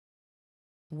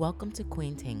Welcome to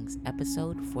Queen Tings,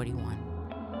 episode 41.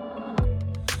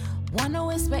 Wanna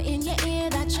whisper in your ear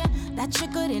that you're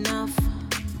good enough.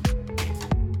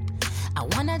 I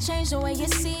wanna change the way you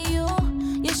see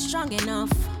you're strong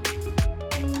enough.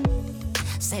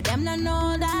 Say them to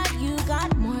know that you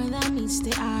got more than meets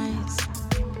the eyes.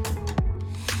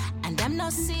 And them no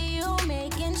see you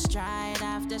making stride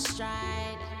after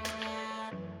stride.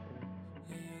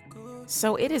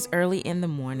 So it is early in the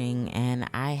morning, and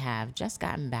I have just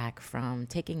gotten back from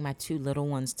taking my two little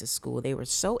ones to school. They were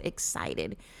so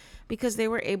excited because they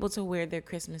were able to wear their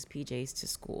Christmas PJs to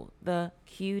school. The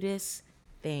cutest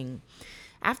thing.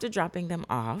 After dropping them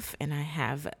off, and I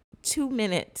have 2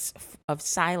 minutes of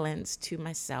silence to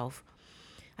myself,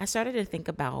 I started to think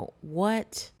about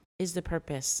what is the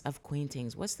purpose of Queen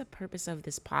Tings? What's the purpose of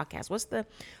this podcast? What's the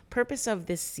purpose of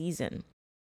this season?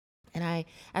 And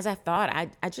as I thought,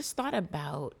 I just thought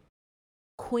about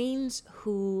queens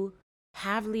who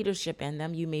have leadership in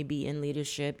them. You may be in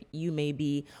leadership. You may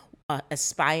be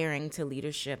aspiring to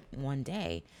leadership one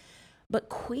day. But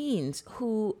queens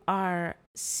who are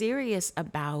serious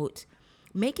about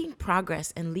making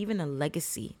progress and leaving a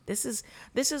legacy. This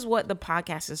is what the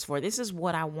podcast is for. This is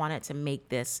what I wanted to make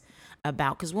this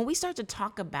about. Because when we start to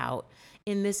talk about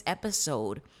in this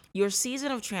episode, your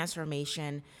season of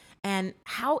transformation and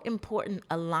how important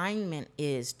alignment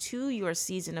is to your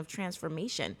season of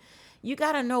transformation, you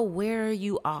got to know where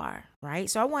you are, right?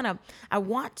 So I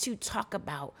want to talk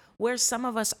about where some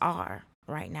of us are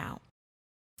right now.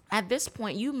 At this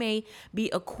point, you may be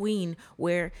a queen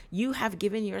where you have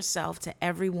given yourself to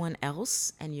everyone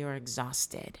else and you're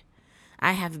exhausted.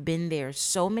 I have been there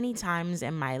so many times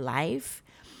in my life,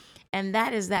 and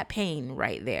that is that pain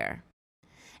right there.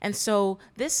 And so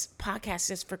this podcast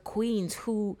is for queens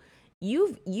who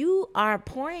you are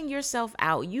pouring yourself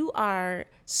out. You are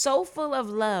so full of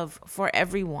love for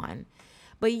everyone,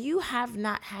 but you have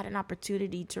not had an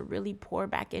opportunity to really pour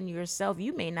back into yourself.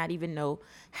 You may not even know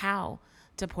how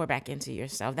to pour back into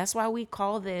yourself. That's why we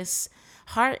call this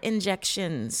heart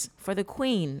injections for the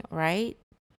queen, right?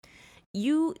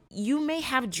 You may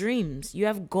have dreams, you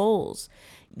have goals,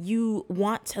 you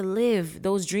want to live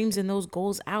those dreams and those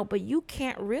goals out, but you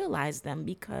can't realize them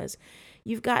because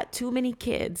you've got too many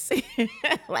kids.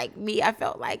 Like me, I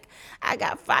felt like I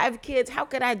got 5 kids. How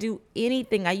could I do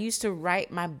anything? I used to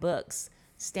write my books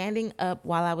standing up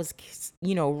while I was,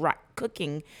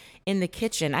 cooking in the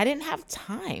kitchen. I didn't have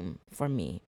time for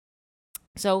me.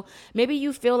 So maybe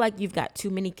you feel like you've got too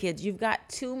many kids. You've got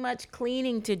too much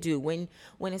cleaning to do. When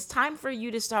it's time for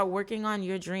you to start working on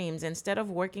your dreams, instead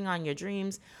of working on your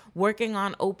dreams, working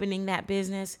on opening that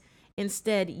business,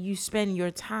 instead you spend your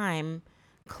time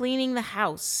cleaning the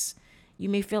house. You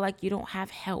may feel like you don't have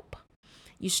help.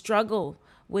 You struggle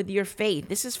with your faith.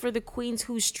 This is for the queens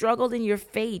who struggled in your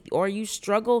faith, or you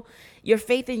struggle your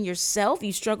faith in yourself.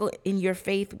 You struggle in your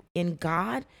faith in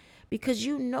God because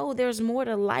you know there's more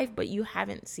to life, but you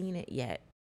haven't seen it yet.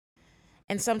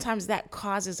 And sometimes that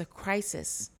causes a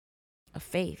crisis of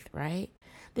faith, right?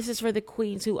 This is for the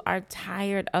queens who are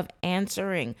tired of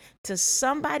answering to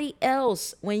somebody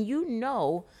else when you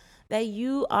know that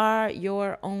you are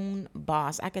your own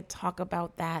boss. I could talk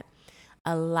about that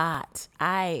a lot.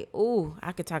 I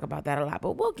could talk about that a lot,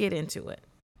 but we'll get into it.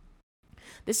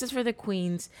 This is for the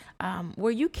queens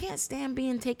where you can't stand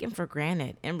being taken for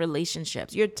granted in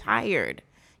relationships. You're tired.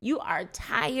 You are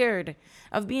tired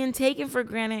of being taken for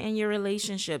granted in your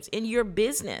relationships, in your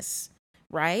business,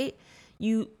 right?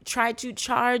 You try to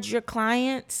charge your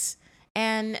clients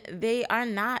and they are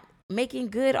not making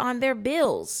good on their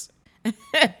bills.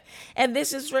 And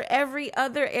this is for every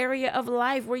other area of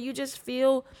life where you just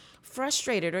feel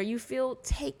frustrated or you feel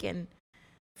taken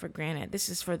for granted. This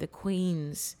is for the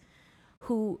queens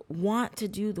who want to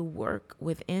do the work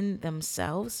within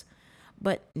themselves,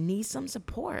 but need some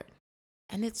support.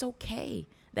 And it's okay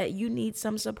that you need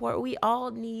some support. We all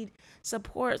need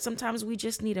support. Sometimes we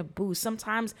just need a boost.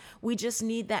 Sometimes we just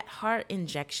need that heart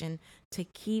injection to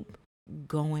keep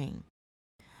going.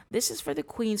 This is for the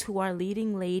queens who are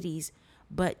leading ladies,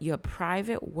 but your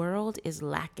private world is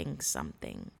lacking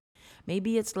something.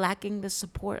 Maybe it's lacking the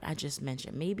support I just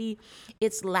mentioned. Maybe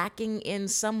it's lacking in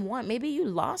someone. Maybe you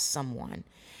lost someone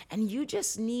and you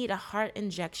just need a heart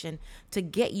injection to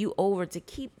get you over, to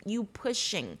keep you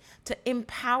pushing, to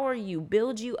empower you,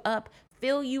 build you up,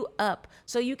 fill you up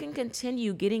so you can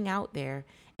continue getting out there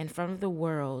in front of the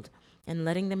world and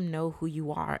letting them know who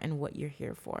you are and what you're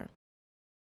here for.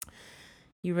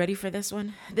 You ready for this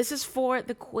one? This is for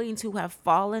the queens who have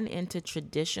fallen into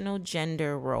traditional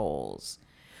gender roles,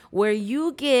 where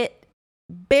you get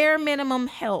bare minimum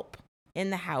help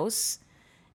in the house,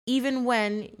 even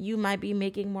when you might be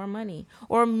making more money,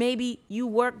 or maybe you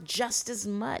work just as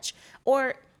much,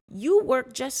 or you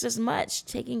work just as much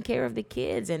taking care of the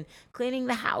kids and cleaning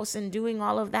the house and doing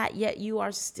all of that, yet you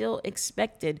are still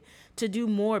expected to do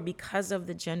more because of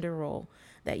the gender role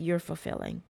that you're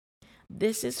fulfilling.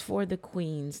 This is for the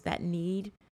queens that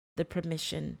need the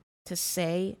permission to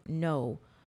say no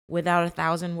without a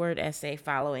 1,000-word essay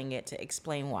following it to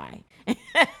explain why.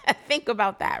 Think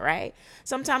about that, right?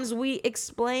 Sometimes we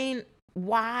explain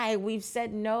why we've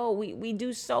said no. We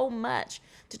do so much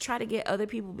to try to get other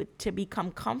people to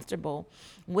become comfortable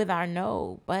with our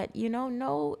no. But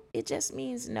no, it just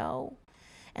means no.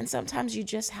 And sometimes you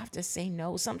just have to say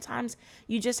no. Sometimes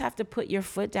you just have to put your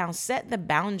foot down, set the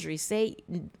boundary, say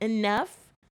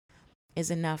enough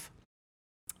is enough.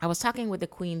 I was talking with a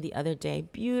queen the other day,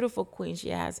 beautiful queen. She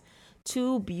has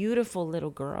two beautiful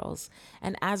little girls.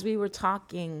 And as we were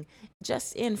talking,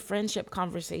 just in friendship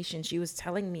conversation, she was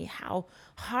telling me how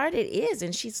hard it is.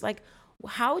 And she's like,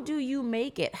 how do you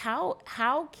make it?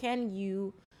 How can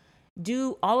you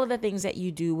do all of the things that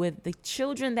you do with the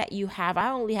children that you have? I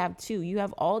only have two. You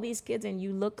have all these kids and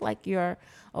you look like you're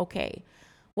okay.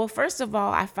 Well, first of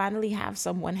all, I finally have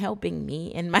someone helping me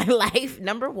in my life.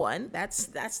 Number one, that's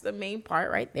the main part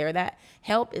right there. That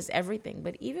help is everything.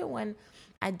 But even when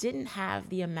I didn't have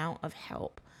the amount of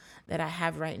help that I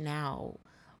have right now,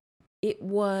 it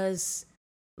was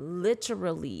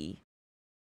literally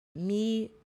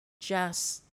me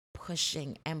just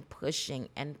pushing and pushing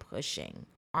and pushing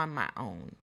on my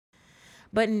own.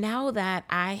 But now that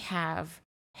I have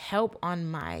help on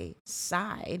my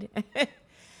side,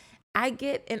 I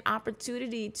get an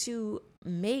opportunity to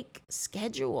make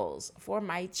schedules for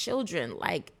my children.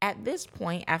 Like at this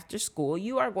point, after school,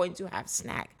 you are going to have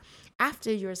snack.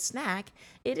 After your snack,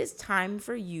 it is time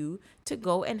for you to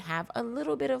go and have a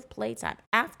little bit of playtime.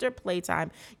 After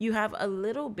playtime, you have a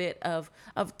little bit of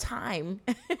time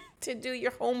to do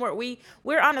your homework.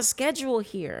 We're on a schedule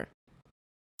here.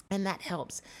 And that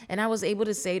helps. And I was able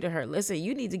to say to her, listen,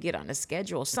 you need to get on a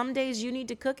schedule. Some days you need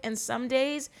to cook, and some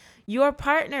days your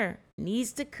partner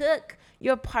needs to cook.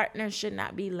 Your partner should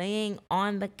not be laying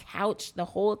on the couch the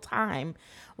whole time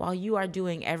while you are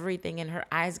doing everything. And her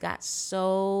eyes got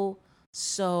so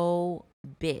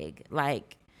big.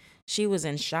 Like she was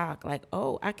in shock. Like,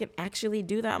 oh, I could actually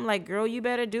do that. I'm like, girl, you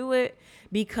better do it,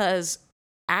 because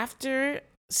after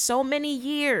so many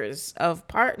years of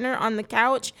partner on the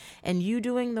couch and you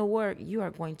doing the work, you are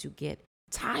going to get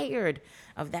tired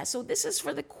of that. So this is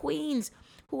for the queens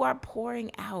who are pouring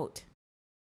out.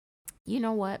 You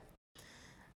know what?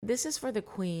 This is for the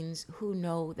queens who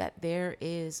know that there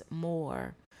is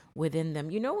more within them.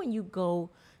 You know, when you go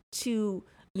to,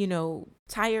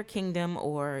 Tire Kingdom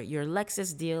or your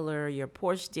Lexus dealer, your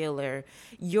Porsche dealer,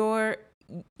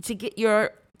 to get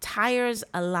your tires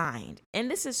aligned.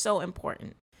 And this is so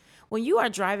important. When you are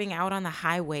driving out on the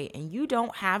highway and you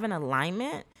don't have an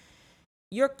alignment,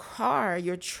 your car,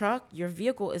 your truck, your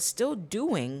vehicle is still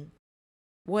doing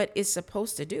what it's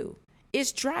supposed to do.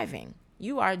 It's driving.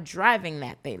 You are driving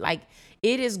that thing. Like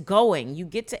it is going. You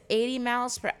get to 80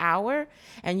 miles per hour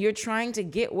and you're trying to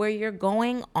get where you're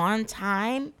going on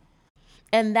time.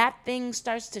 And that thing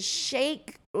starts to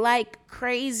shake like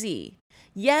crazy.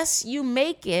 Yes, you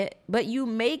make it, but you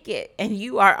make it and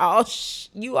you are all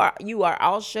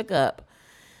shook up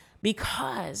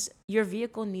because your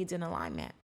vehicle needs an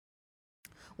alignment.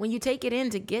 When you take it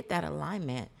in to get that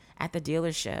alignment at the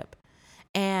dealership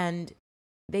and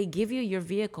they give you your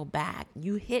vehicle back,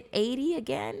 you hit 80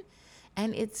 again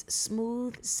and it's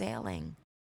smooth sailing.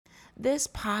 This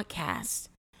podcast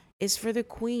is for the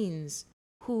queens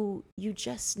who you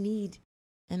just need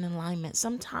an alignment.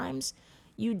 Sometimes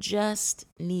you just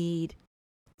need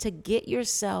to get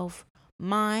yourself,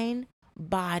 mind,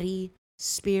 body,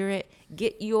 spirit,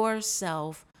 get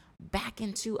yourself back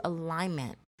into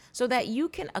alignment so that you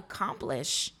can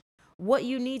accomplish what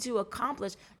you need to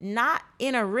accomplish, not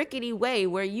in a rickety way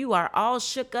where you are all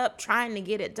shook up trying to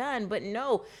get it done, but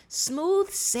no, smooth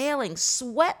sailing,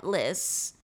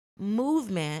 sweatless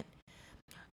movement,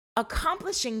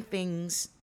 accomplishing things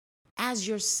as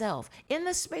yourself in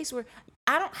the space where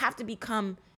I don't have to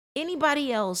become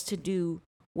anybody else to do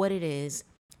what it is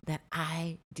that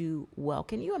I do well.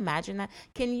 Can you imagine that?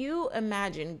 Can you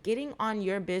imagine getting on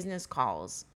your business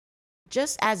calls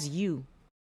just as you?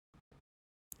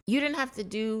 You didn't have to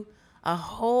do a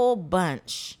whole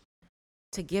bunch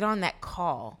to get on that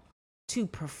call to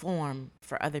perform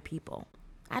for other people.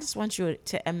 I just want you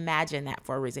to imagine that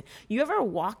for a reason. You ever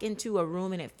walk into a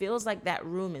room and it feels like that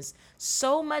room is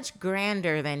so much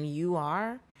grander than you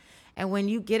are? And when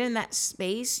you get in that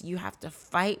space, you have to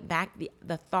fight back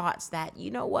the thoughts that,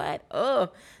 you know what? Oh,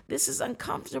 this is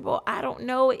uncomfortable. I don't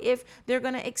know if they're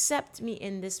going to accept me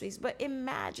in this space. But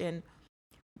imagine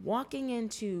walking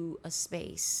into a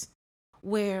space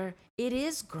where it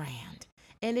is grand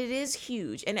and it is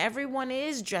huge and everyone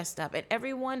is dressed up and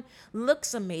everyone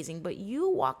looks amazing, but you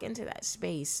walk into that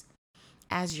space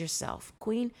as yourself.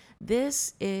 Queen,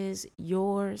 this is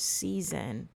your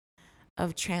season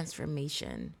of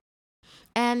transformation.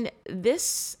 And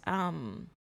this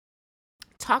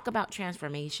talk about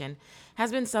transformation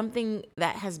has been something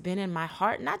that has been in my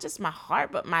heart, not just my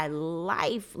heart, but my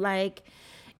life. Like,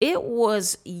 it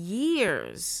was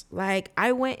years. Like,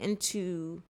 I went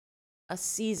into a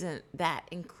season that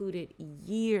included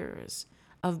years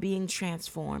of being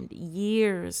transformed,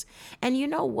 years. And you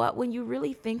know what? When you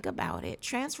really think about it,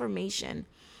 transformation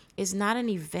is not an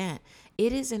event,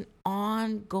 it is an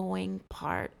ongoing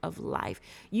part of life.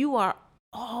 You are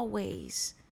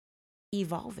always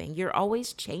evolving, you're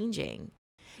always changing.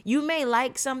 You may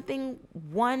like something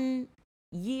 1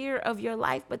 year of your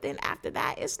life, but then after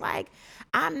that, it's like,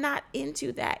 I'm not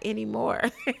into that anymore.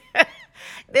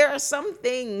 There are some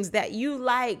things that you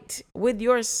liked with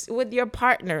your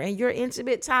partner and your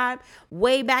intimate time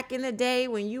way back in the day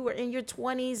when you were in your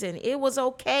 20s and it was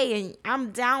okay and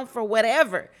I'm down for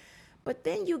whatever. But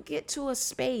then you get to a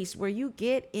space where you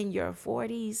get in your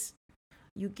 40s,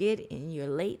 you get in your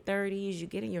late 30s, you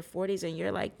get in your 40s, and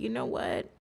you're like, you know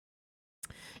what?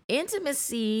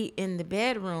 Intimacy in the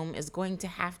bedroom is going to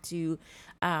have to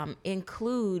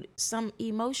include some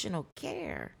emotional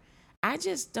care. I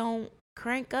just don't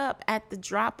crank up at the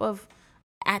drop of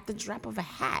a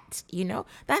hat.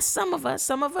 That's some of us.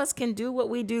 Some of us can do what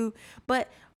we do, but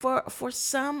for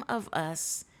some of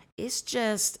us, it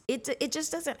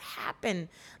just doesn't happen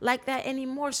like that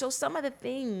anymore. So some of the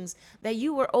things that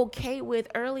you were okay with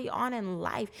early on in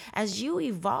life, as you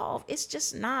evolve, it's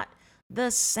just not the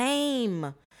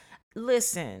same.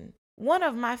 Listen, one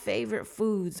of my favorite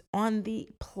foods on the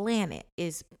planet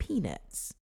is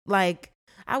peanuts. Like,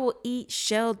 I will eat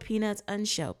shelled peanuts,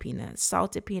 unshelled peanuts,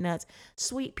 salted peanuts,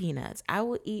 sweet peanuts. I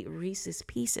will eat Reese's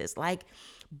Pieces, like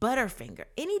Butterfinger,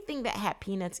 anything that had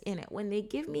peanuts in it. When they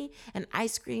give me an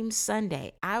ice cream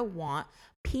sundae, I want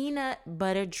peanut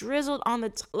butter drizzled on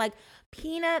the like,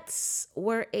 peanuts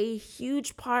were a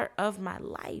huge part of my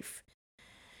life.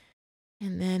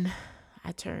 And then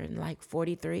I turned like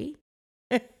 43.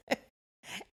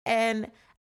 And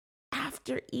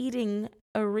after eating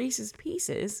a Reese's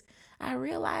Pieces, I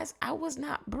realized I was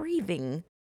not breathing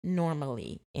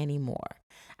normally anymore.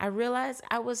 I realized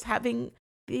I was having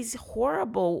these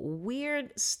horrible,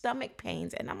 weird stomach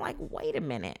pains. And I'm like, wait a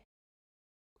minute.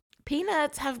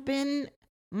 Peanuts have been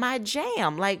my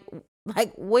jam. Like,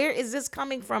 where is this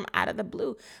coming from out of the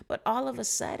blue? But all of a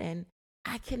sudden,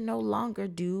 I can no longer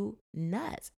do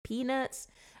nuts. Peanuts,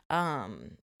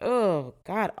 oh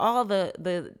God, all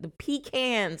the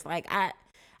pecans, like, I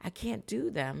can't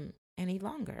do them any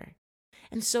longer.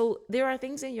 And so there are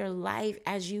things in your life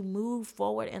as you move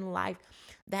forward in life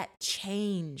that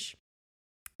change.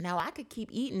 Now, I could keep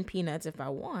eating peanuts if I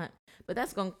want, but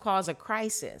that's going to cause a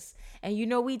crisis. And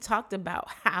we talked about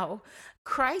how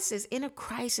in a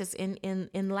crisis,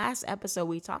 in last episode,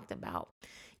 we talked about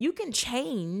you can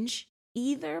change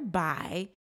either by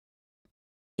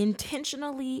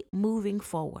intentionally moving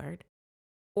forward,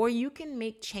 or you can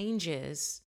make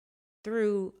changes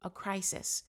through a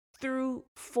crisis, through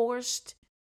forced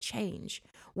change,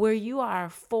 where you are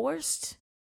forced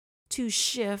to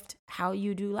shift how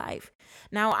you do life.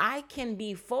 Now, I can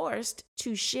be forced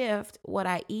to shift what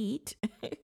I eat,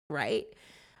 right?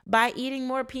 By eating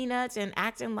more peanuts and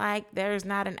acting like there's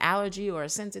not an allergy or a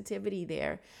sensitivity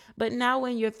there. But now,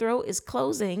 when your throat is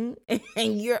closing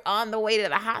and you're on the way to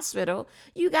the hospital,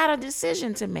 you got a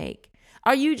decision to make.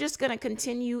 Are you just going to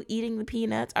continue eating the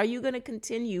peanuts? Are you going to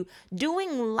continue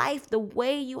doing life the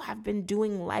way you have been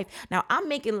doing life? Now, I'm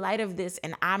making light of this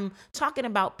and I'm talking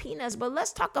about peanuts, but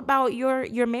let's talk about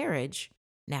your marriage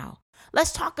now.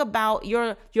 Let's talk about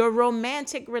your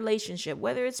romantic relationship,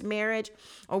 whether it's marriage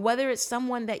or whether it's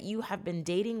someone that you have been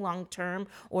dating long term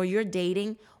or you're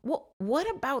dating. What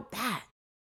about that?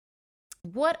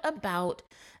 What about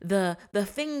the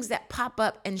things that pop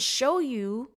up and show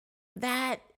you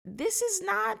that this is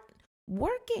not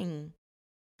working?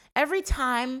 Every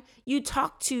time you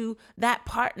talk to that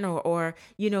partner, or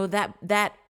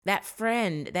that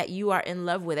friend that you are in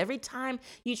love with, every time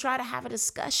you try to have a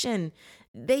discussion,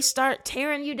 they start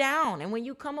tearing you down. And when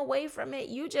you come away from it,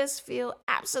 you just feel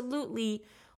absolutely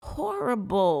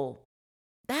horrible.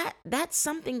 That's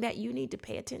something that you need to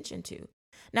pay attention to.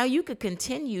 Now, you could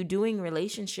continue doing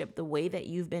relationship the way that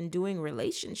you've been doing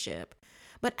relationship,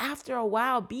 but after a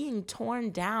while, being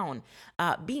torn down,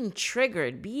 being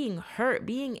triggered, being hurt,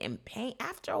 being in pain,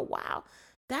 after a while,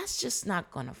 that's just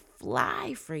not going to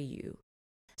fly for you.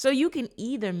 So you can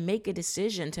either make a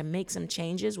decision to make some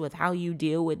changes with how you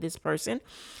deal with this person,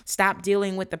 stop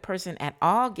dealing with the person at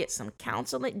all, get some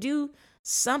counseling, do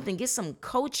something, get some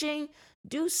coaching,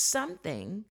 do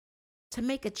something to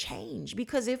make a change.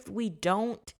 Because if we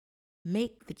don't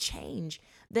make the change,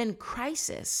 then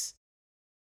crisis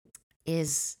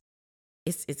is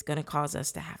it's going to cause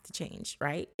us to have to change,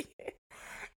 right?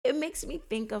 It makes me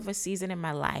think of a season in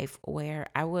my life where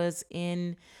I was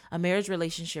in a marriage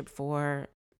relationship for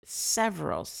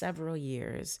several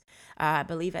years. I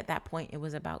believe at that point it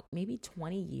was about maybe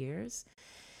 20 years.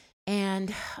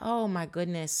 And oh my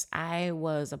goodness, I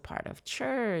was a part of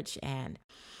church. And,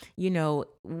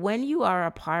 when you are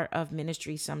a part of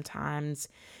ministry, sometimes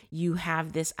you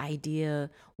have this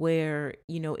idea where,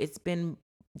 it's been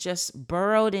just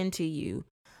burrowed into you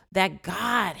that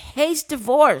God hates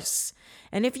divorce.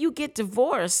 And if you get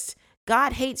divorced,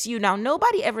 God hates you. Now,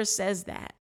 nobody ever says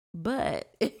that,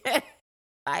 but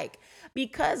like,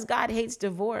 because God hates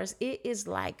divorce, it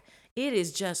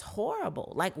is just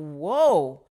horrible. Like,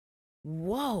 whoa,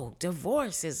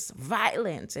 divorce is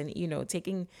violence. And,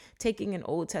 taking an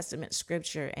Old Testament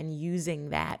scripture and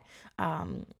using that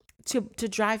to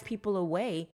drive people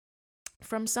away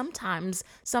from sometimes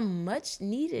some much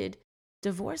needed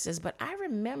divorces. But I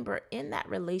remember in that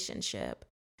relationship,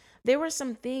 there were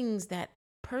some things that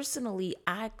personally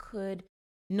I could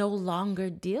no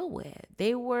longer deal with.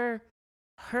 They were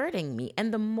hurting me.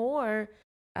 And the more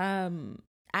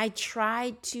I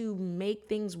tried to make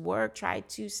things work, tried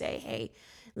to say, hey,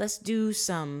 let's do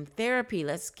some therapy,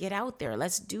 let's get out there,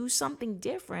 let's do something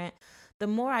different. The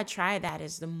more I tried that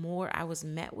is the more I was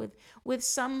met with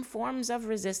some forms of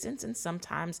resistance, and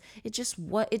sometimes it just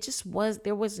was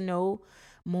there was no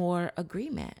more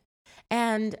agreement.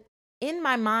 And in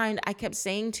my mind, I kept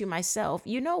saying to myself,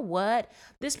 you know what?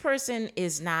 This person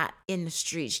is not in the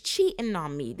streets cheating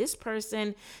on me. This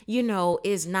person,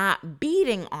 is not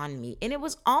beating on me. And it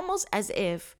was almost as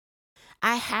if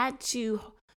I had to,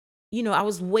 I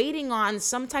was waiting on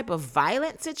some type of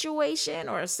violent situation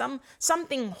or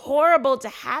something horrible to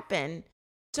happen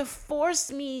to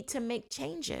force me to make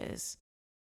changes.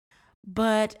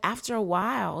 But after a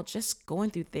while, just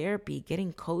going through therapy,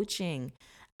 getting coaching,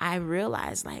 I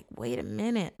realized, like, wait a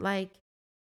minute, like,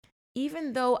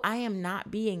 even though I am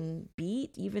not being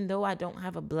beat, even though I don't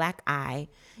have a black eye,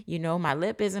 my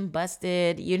lip isn't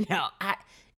busted,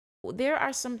 there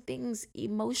are some things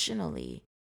emotionally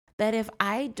that if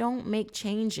I don't make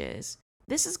changes,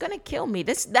 this is going to kill me.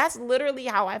 That's literally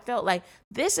how I felt. Like,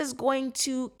 this is going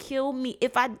to kill me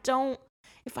if I don't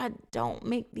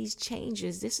make these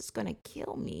changes. This is going to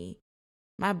kill me.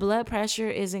 My blood pressure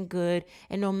isn't good.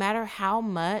 And no matter how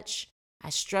much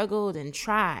I struggled and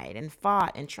tried and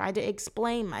fought and tried to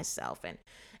explain myself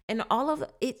and all of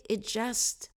it, it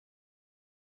just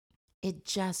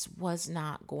was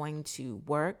not going to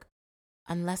work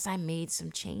unless I made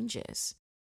some changes.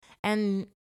 And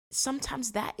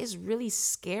sometimes that is really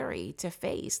scary to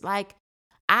face. Like,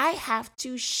 I have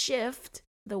to shift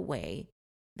the way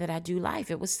that I do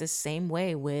life. It was the same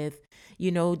way with,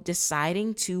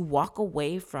 deciding to walk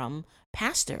away from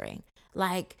pastoring.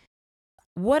 Like,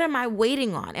 what am I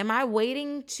waiting on? Am I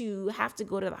waiting to have to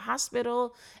go to the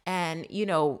hospital and,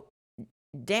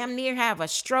 damn near have a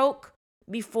stroke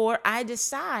before I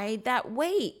decide that,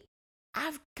 wait,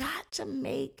 I've got to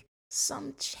make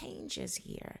some changes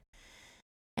here?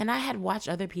 And I had watched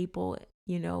other people,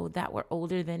 that were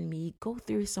older than me go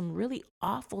through some really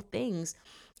awful things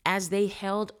as they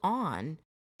held on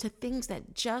to things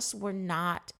that just were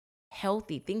not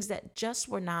healthy, things that just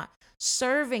were not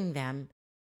serving them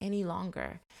any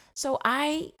longer. So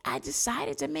I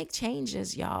decided to make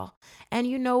changes, y'all. And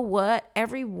you know what?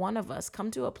 Every one of us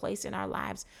come to a place in our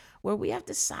lives where we have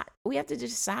to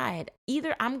decide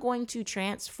either I'm going to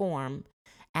transform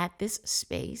at this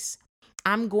space.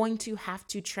 I'm going to have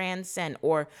to transcend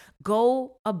or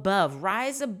go above,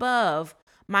 rise above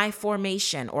my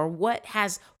formation or what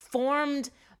has formed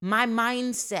my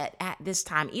mindset at this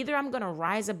time. Either I'm going to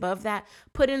rise above that,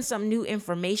 put in some new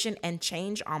information and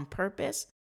change on purpose,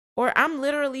 or I'm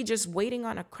literally just waiting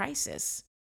on a crisis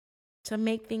to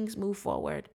make things move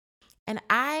forward. And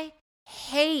I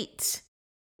hate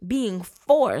being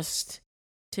forced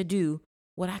to do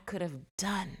what I could have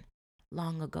done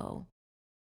long ago.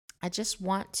 I just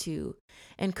want to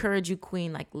encourage you,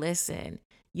 Queen, like, listen,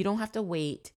 you don't have to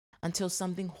wait until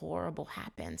something horrible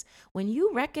happens. When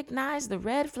you recognize the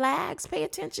red flags, pay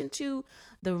attention to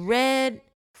the red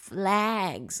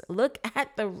flags. Look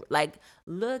at the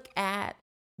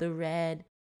red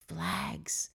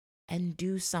flags and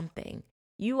do something.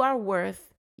 You are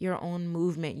worth your own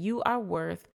movement. You are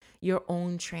worth your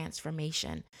own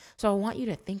transformation. So I want you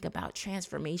to think about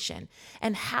transformation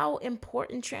and how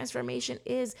important transformation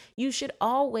is. You should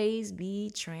always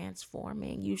be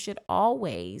transforming. You should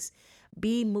always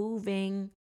be moving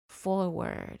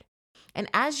forward. And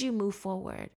as you move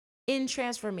forward in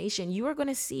transformation, you are going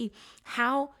to see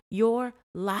how your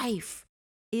life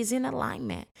is in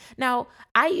alignment. Now,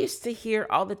 I used to hear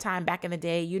all the time back in the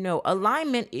day,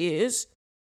 alignment is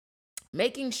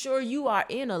making sure you are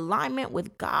in alignment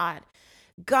with God.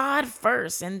 God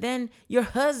first, and then your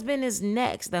husband is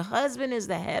next. The husband is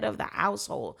the head of the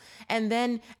household. And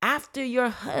then after your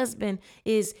husband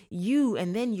is you,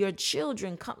 and then your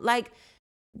children come.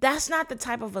 That's not the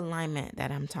type of alignment that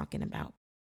I'm talking about.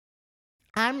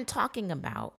 I'm talking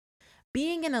about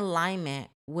being in alignment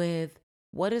with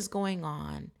what is going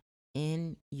on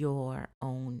in your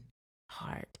own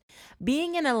heart.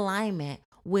 Being in alignment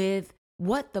with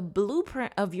what the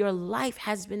blueprint of your life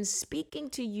has been speaking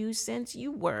to you since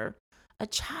you were a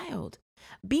child.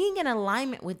 Being in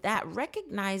alignment with that,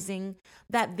 recognizing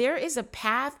that there is a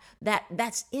path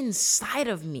that's inside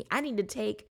of me. I need to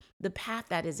take the path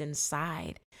that is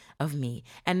inside of me.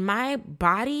 And my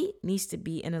body needs to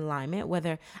be in alignment,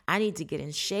 whether I need to get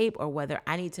in shape or whether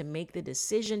I need to make the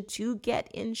decision to get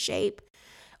in shape.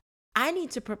 I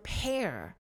need to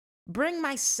prepare, bring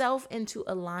myself into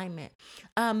alignment.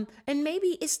 And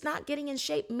maybe it's not getting in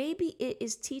shape. Maybe it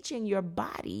is teaching your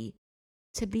body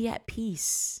to be at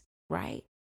peace, right?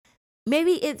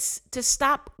 Maybe it's to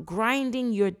stop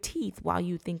grinding your teeth while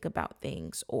you think about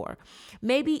things, or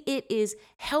maybe it is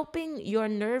helping your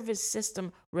nervous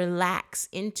system relax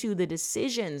into the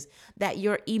decisions that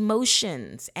your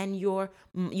emotions and your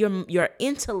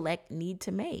intellect need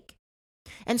to make.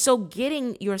 And so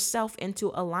getting yourself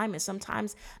into alignment,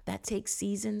 sometimes that takes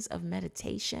seasons of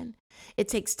meditation. It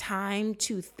takes time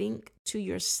to think to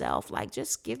yourself, like,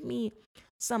 just give me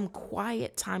some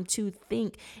quiet time to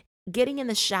think. Getting in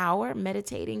the shower,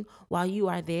 meditating while you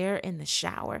are there in the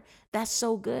shower, that's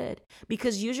so good.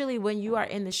 Because usually when you are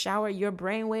in the shower, your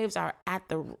brain waves are at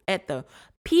the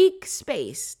peak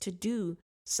space to do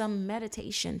some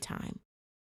meditation time.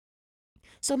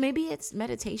 So maybe it's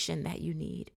meditation that you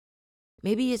need.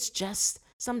 Maybe it's just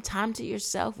some time to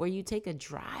yourself where you take a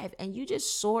drive and you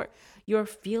just sort your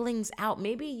feelings out.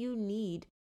 Maybe you need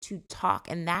to talk,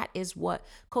 and that is what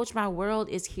Coach My World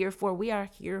is here for. We are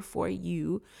here for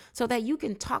you so that you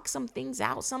can talk some things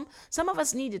out. Some of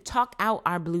us need to talk out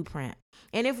our blueprint.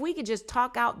 And if we could just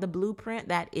talk out the blueprint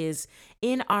that is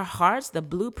in our hearts, the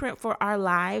blueprint for our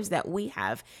lives that we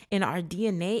have in our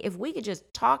DNA, if we could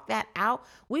just talk that out,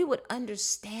 we would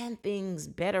understand things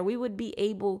better. We would be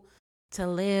able to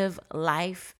live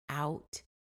life out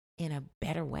in a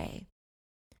better way.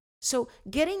 So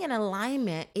getting in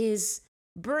alignment is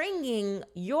bringing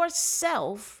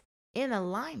yourself in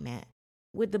alignment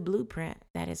with the blueprint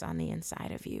that is on the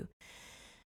inside of you.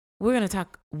 We're going to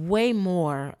talk way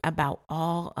more about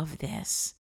all of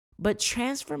this, but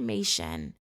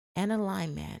transformation and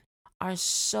alignment are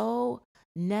so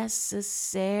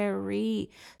necessary.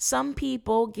 Some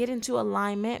people get into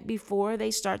alignment before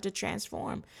they start to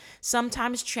transform.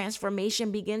 Sometimes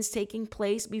transformation begins taking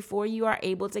place before you are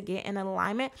able to get in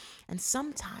alignment, and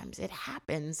sometimes it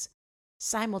happens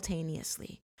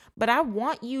simultaneously. But I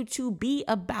want you to be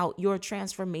about your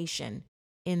transformation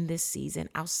in this season.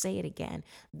 I'll say it again.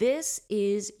 This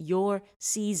is your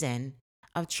season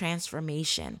of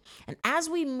transformation. And as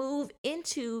we move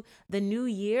into the new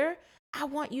year, I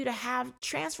want you to have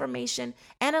transformation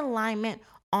and alignment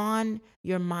on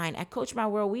your mind. At Coach My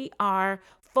World, we are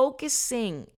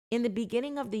focusing in the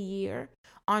beginning of the year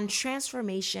on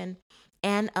transformation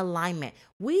and alignment.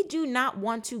 We do not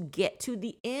want to get to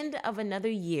the end of another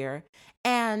year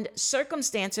and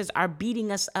circumstances are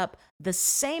beating us up the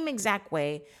same exact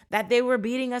way that they were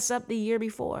beating us up the year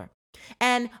before.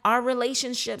 And our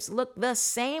relationships look the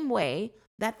same way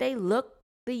that they looked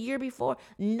the year before.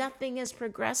 Nothing is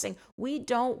progressing. We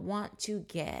don't want to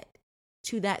get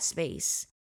to that space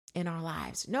in our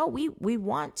lives. No, we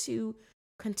want to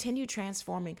continue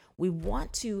transforming. We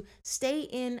want to stay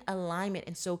in alignment.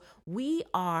 And so we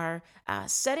are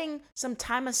setting some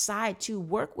time aside to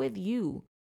work with you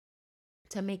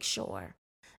to make sure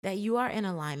that you are in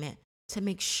alignment, to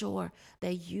make sure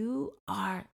that you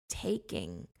are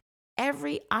taking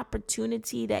every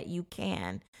opportunity that you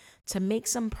can to make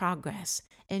some progress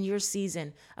in your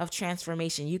season of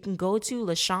transformation. You can go to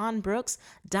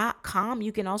LaShawnBrooks.com.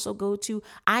 You can also go to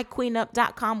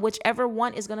iQueenUp.com. Whichever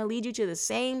one is going to lead you to the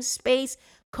same space,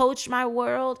 Coach My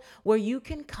World, where you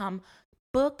can come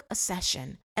book a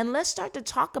session and let's start to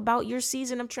talk about your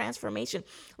season of transformation.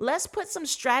 Let's put some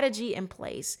strategy in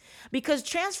place because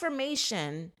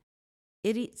transformation,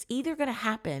 it's either going to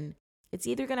happen,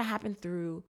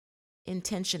 through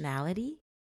intentionality,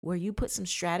 where you put some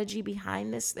strategy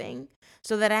behind this thing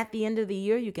so that at the end of the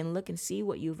year you can look and see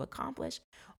what you've accomplished,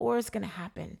 or it's going to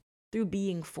happen through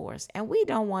being forced. And we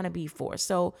don't want to be forced.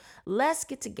 So let's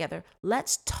get together.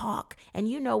 Let's talk. And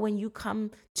when you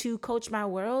come to Coach My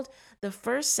World, the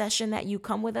first session that you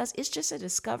come with us is just a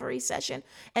discovery session,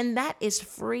 and that is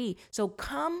free. So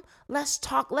come, let's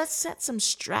talk. Let's set some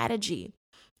strategy.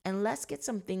 And let's get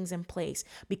some things in place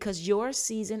because your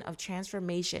season of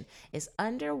transformation is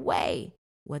underway,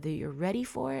 whether you're ready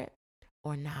for it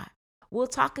or not. We'll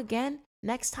talk again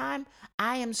next time.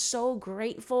 I am so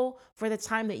grateful for the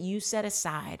time that you set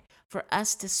aside for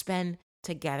us to spend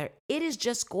together. It is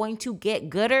just going to get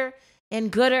gooder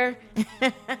and gooder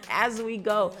as we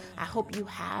go. I hope you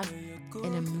have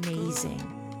an amazing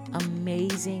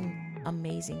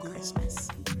Christmas.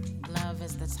 Love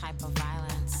is the type of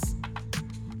violence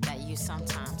that you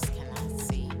sometimes cannot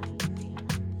see.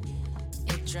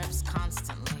 It drips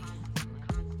constantly.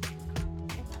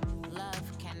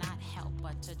 Love cannot help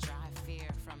but to drive fear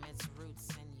from its roots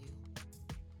in you.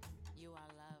 You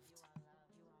are loved.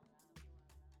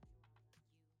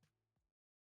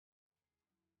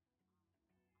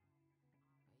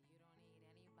 You don't need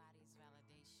anybody's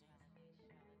validation.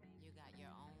 You got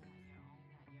your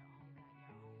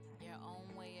own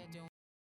way of doing